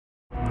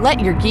Let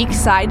your geek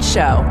side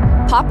show.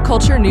 Pop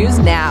culture news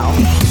now.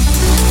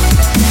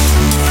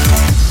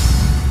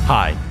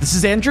 Hi, this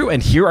is Andrew,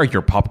 and here are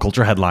your pop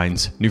culture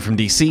headlines. New from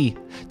DC.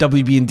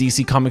 WB and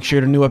DC Comics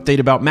shared a new update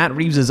about Matt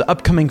Reeves'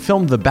 upcoming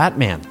film, The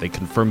Batman. They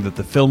confirmed that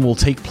the film will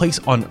take place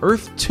on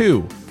Earth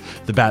 2.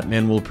 The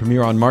Batman will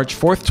premiere on March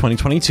 4th,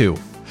 2022.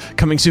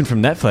 Coming soon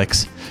from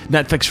Netflix.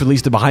 Netflix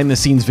released a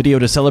behind-the-scenes video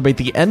to celebrate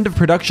the end of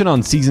production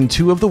on Season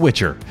 2 of The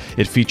Witcher.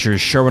 It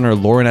features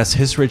showrunner Lauren S.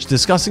 Hissrich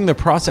discussing the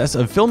process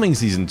of filming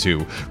Season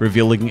 2,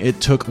 revealing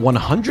it took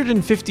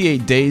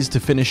 158 days to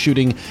finish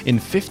shooting in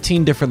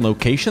 15 different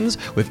locations,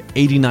 with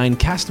 89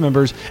 cast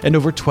members and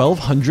over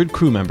 1,200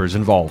 crew members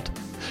involved.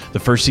 The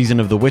first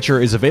season of The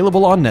Witcher is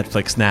available on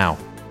Netflix now.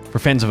 For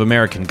fans of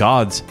American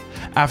Gods,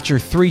 after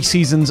 3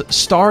 seasons,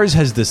 Starz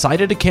has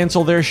decided to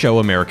cancel their show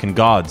American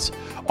Gods.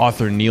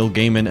 Author Neil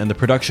Gaiman and the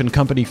production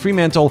company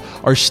Fremantle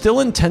are still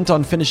intent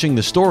on finishing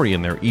the story,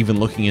 and they're even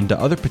looking into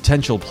other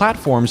potential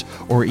platforms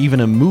or even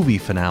a movie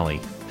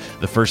finale.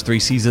 The first 3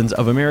 seasons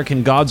of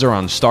American Gods are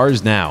on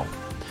Starz now.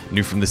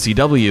 New from the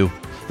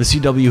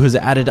CW has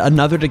added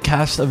another to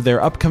cast of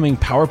their upcoming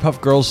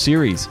Powerpuff Girls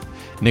series.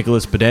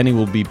 Nicholas Badani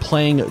will be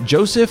playing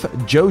Joseph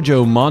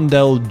Jojo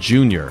Mondale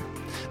Jr.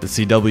 The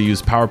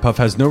CW's Powerpuff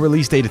has no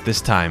release date at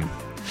this time.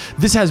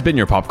 This has been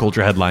your Pop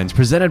Culture Headlines,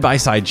 presented by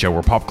Sideshow,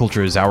 where pop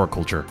culture is our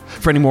culture.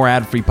 For any more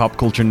ad-free pop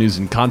culture news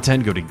and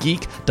content, go to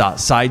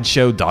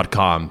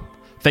geek.sideshow.com.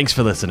 Thanks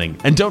for listening,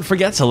 and don't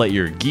forget to let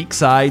your geek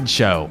side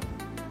show.